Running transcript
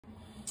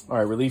All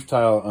right, relief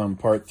tile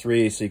part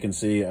 3. So you can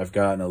see I've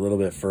gotten a little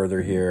bit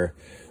further here.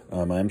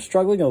 I'm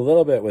struggling a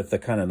little bit with the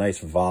kind of nice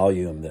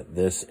volume that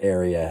this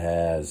area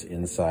has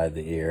inside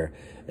the ear,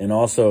 and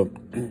also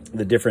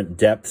the different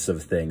depths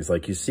of things.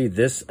 Like you see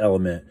this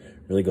element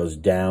really goes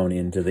down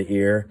into the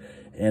ear,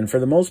 and for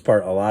the most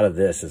part, a lot of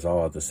this is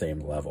all at the same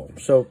level.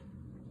 So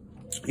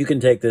you can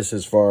take this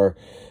as far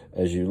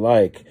as you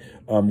like.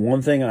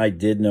 One thing I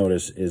did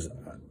notice is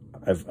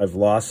I've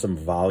lost some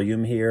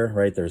volume here,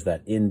 right? There's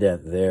that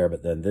indent there,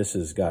 but then this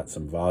has got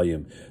some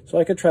volume. So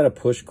I could try to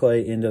push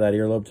clay into that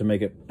earlobe to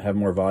make it have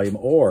more volume.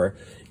 Or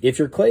if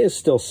your clay is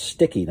still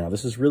sticky, now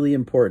this is really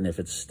important, if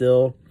it's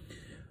still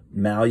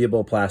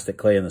malleable plastic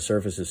clay and the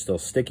surface is still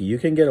sticky, you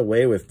can get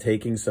away with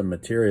taking some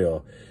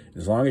material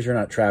as long as you're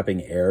not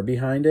trapping air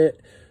behind it.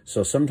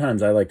 So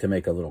sometimes I like to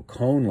make a little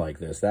cone like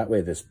this. That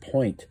way this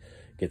point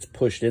gets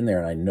pushed in there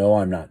and I know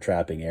I'm not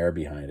trapping air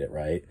behind it,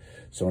 right?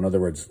 So in other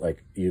words,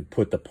 like you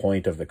put the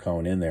point of the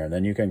cone in there and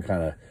then you can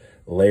kind of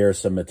layer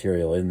some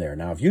material in there.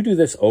 Now, if you do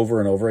this over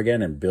and over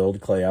again and build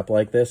clay up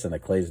like this and the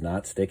clay's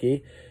not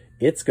sticky,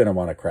 it's going to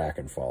want to crack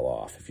and fall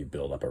off if you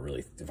build up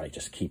if I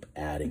just keep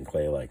adding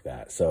clay like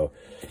that. So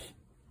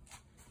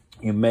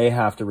you may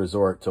have to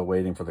resort to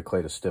waiting for the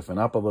clay to stiffen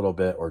up a little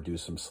bit or do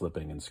some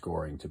slipping and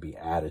scoring to be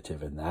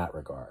additive in that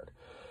regard.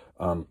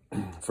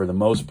 For the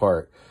most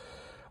part,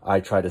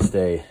 I try to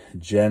stay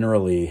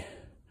generally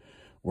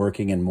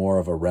working in more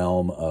of a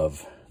realm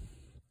of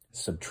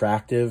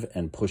subtractive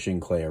and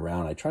pushing clay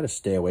around. I try to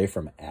stay away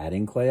from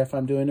adding clay if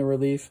I'm doing a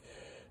relief,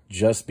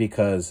 just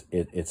because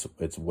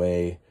it's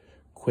way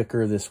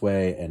quicker this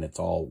way and it's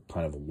all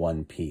kind of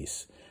one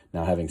piece.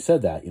 Now, having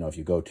said that, if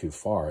you go too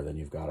far, then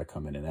you've got to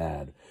come in and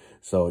add.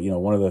 So,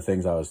 one of the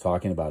things I was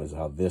talking about is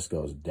how this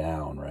goes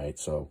down, right?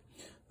 So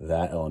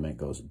that element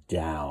goes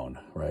down,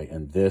 right?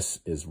 And this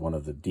is one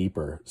of the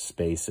deeper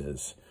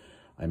spaces.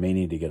 I may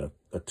need to get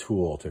a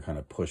tool to kind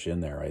of push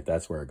in there, right?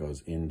 That's where it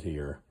goes into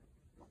your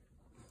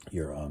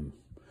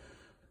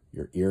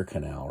ear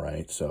canal,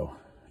 right? So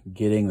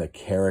getting the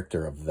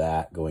character of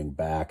that going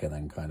back and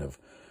then kind of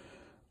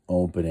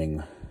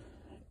opening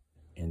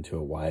into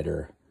a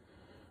wider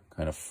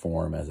kind of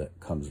form as it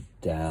comes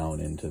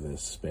down into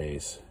this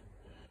space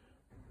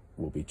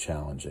will be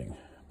challenging,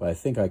 but I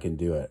think I can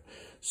do it.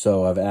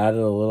 So I've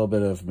added a little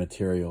bit of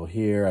material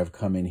here. I've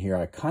come in here.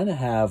 I kind of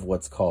have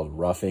what's called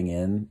roughing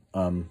in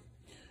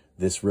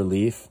this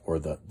relief, or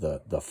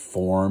the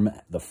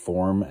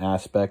form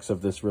aspects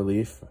of this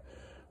relief.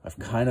 I've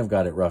kind of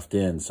got it roughed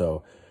in,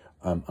 so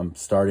I'm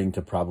starting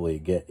to probably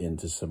get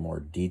into some more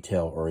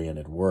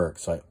detail-oriented work.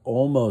 So I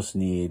almost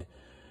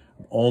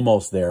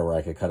there where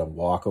I could kind of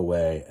walk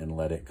away and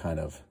let it kind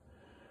of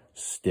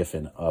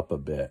stiffen up a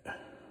bit.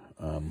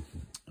 I'm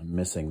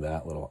missing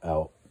that little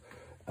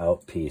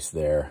out piece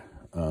there.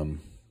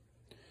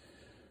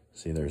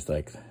 See, there's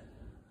like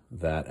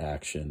that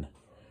action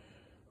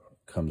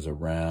comes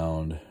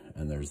around,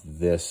 and there's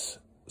this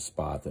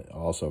spot that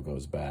also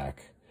goes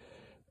back,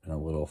 and a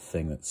little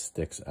thing that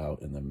sticks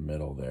out in the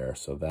middle there.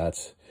 So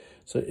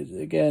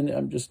again,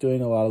 I'm just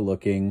doing a lot of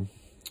looking,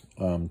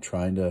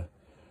 trying to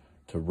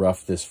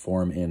rough this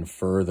form in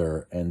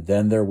further, and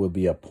then there will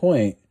be a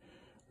point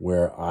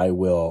where I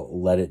will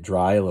let it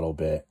dry a little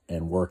bit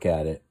and work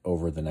at it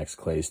over the next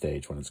clay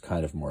stage when it's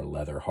kind of more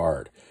leather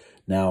hard.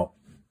 Now,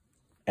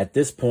 at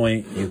this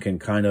point, you can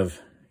kind of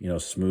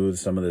smooth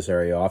some of this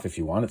area off if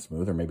you want it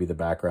smooth, or maybe the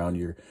background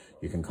you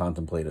can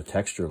contemplate a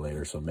texture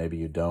later. So maybe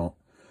you don't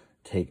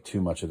take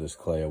too much of this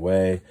clay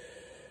away.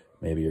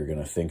 Maybe you're going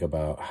to think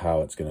about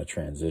how it's going to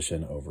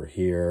transition over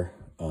here.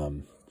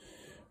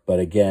 But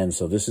again,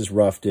 so this is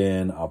roughed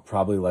in. I'll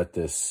probably let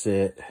this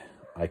sit.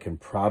 I can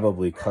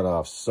probably cut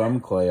off some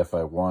clay if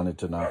I wanted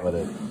to not let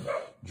it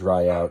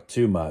dry out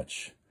too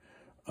much,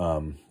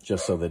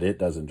 just so that it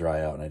doesn't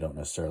dry out and I don't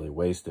necessarily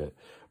waste it.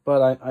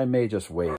 But I may just wait.